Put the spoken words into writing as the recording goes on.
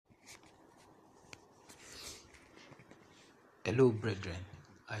Hello, brethren.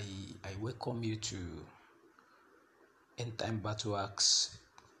 I, I welcome you to End Time Battle Axe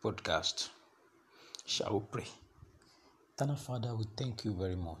podcast. Shall we pray? Eternal Father, we thank you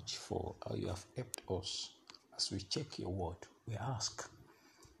very much for how you have helped us. As we check your word, we ask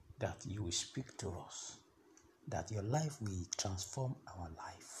that you will speak to us, that your life will transform our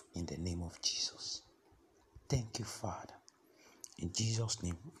life in the name of Jesus. Thank you, Father. In Jesus'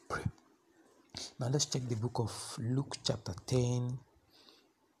 name we pray. Now let's check the book of Luke chapter 10,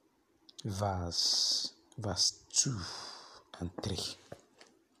 verse 2 and 3.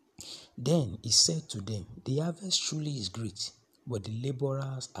 Then he said to them, the harvest truly is great, but the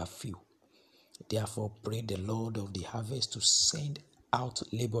laborers are few. Therefore pray the Lord of the harvest to send out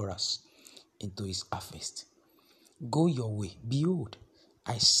laborers into his harvest. Go your way. Behold,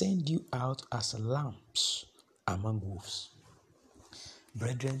 I send you out as lambs among wolves.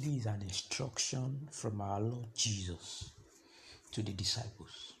 Brethren, this is an instruction from our Lord Jesus to the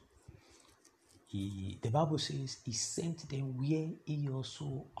disciples. The Bible says he sent them where he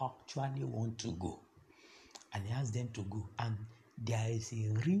also actually want to go. And he asked them to go. And there is a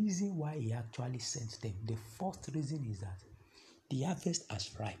reason why he actually sent them. The first reason is that the harvest is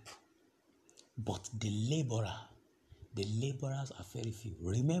ripe, but the laborers are very few.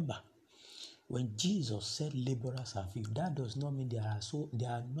 Remember, when Jesus said laborers are few, that does not mean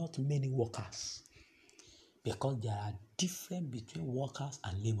there are not many workers, because there are difference between workers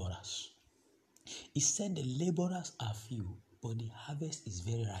and laborers. He said the laborers are few, but the harvest is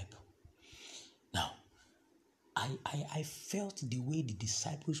very ripe. Now, I felt the way the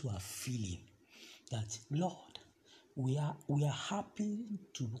disciples were feeling, that Lord, we are happy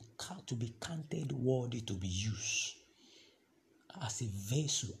to be counted worthy to be used as a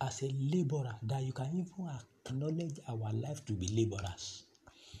vessel, as a laborer, that you can even acknowledge our life to be laborers.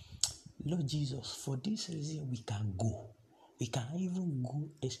 Lord Jesus, for this reason we can go. We can even go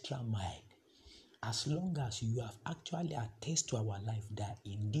extra mile, as long as you have actually attested to our life that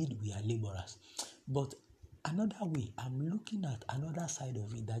indeed we are laborers. But another way, I'm looking at another side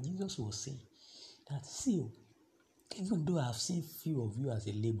of it, that Jesus was saying that, see, even though I've seen few of you as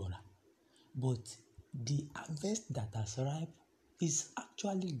a laborer, but the harvest that has ripe is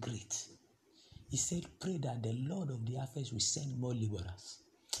actually great. He said, pray that the Lord of the harvest will send more laborers.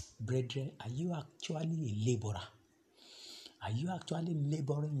 Brethren, are you actually a laborer? Are you actually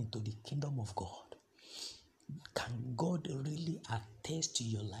laboring into the kingdom of God? Can God really attest to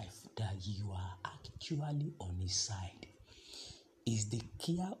your life that you are actually on his side? Is the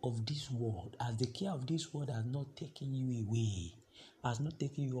care of this world, as the care of this world has not taken you away, has not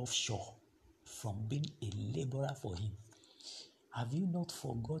taken you offshore from being a laborer for him? Have you not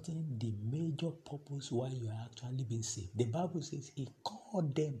forgotten the major purpose why you are actually being saved? The Bible says he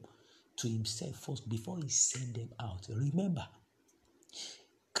called them to himself first before he sent them out. Remember,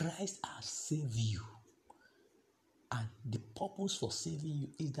 Christ has saved you. And the purpose for saving you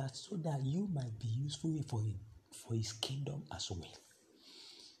is that so that you might be useful for him, for his kingdom as well.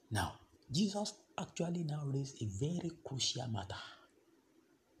 Now, Jesus actually now raised a very crucial matter.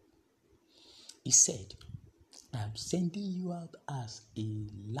 He said, I am sending you out as a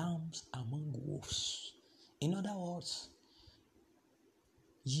lambs among wolves. In other words,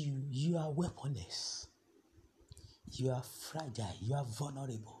 you are weaponless. You are fragile. You are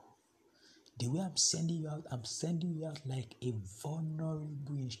vulnerable. The way I'm sending you out like a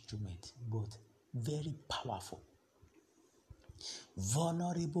vulnerable instrument, but very powerful.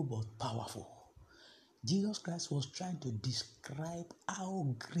 Vulnerable but powerful. Jesus Christ was trying to describe how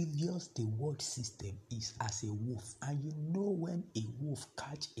grievous the world system is as a wolf. And you know, when a wolf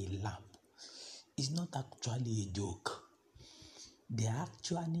catch a lamb, it's not actually a joke. They are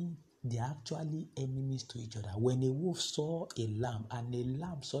actually enemies to each other. When a wolf saw a lamb and a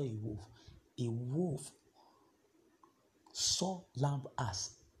lamb saw a wolf saw lamb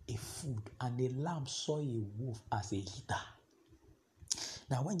as a food, and a lamb saw a wolf as a eater.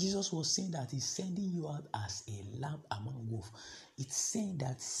 Now, when Jesus was saying that he's sending you out as a lamb among wolves, it's saying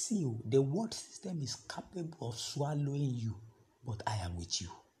that, see, the world system is capable of swallowing you, but I am with you.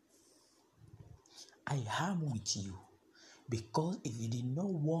 I am with you. Because if you did not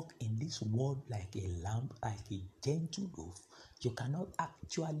walk in this world like a lamb, like a gentle wolf, you cannot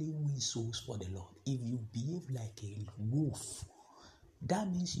actually win souls for the Lord. If you behave like a wolf, that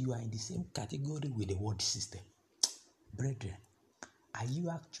means you are in the same category with the world system. Brethren, are you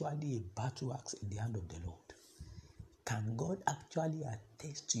actually a battle axe in the hand of the Lord? Can God actually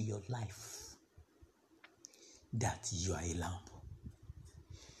attest to your life that you are a lamb?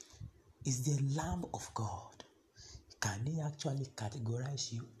 Is the Lamb of God? Can he actually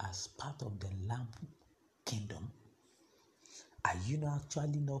categorize you as part of the lamb kingdom? Are you not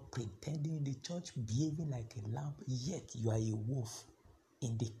actually not pretending in the church, behaving like a lamb, yet you are a wolf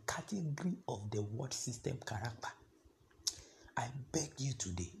in the category of the world system character? I beg you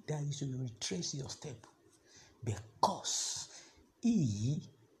today that you should retrace your step, because He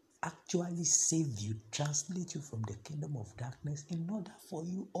actually saved you, translate you from the kingdom of darkness in order for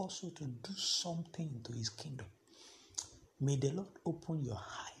you also to do something to His kingdom. May the Lord open your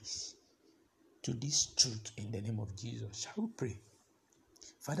eyes to this truth in the name of Jesus. Shall we pray?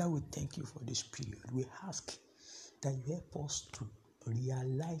 Father, we thank you for this period. We ask that you help us to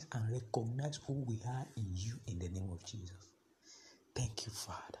realize and recognize who we are in you in the name of Jesus. Thank you,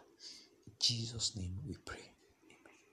 Father. In Jesus' name we pray.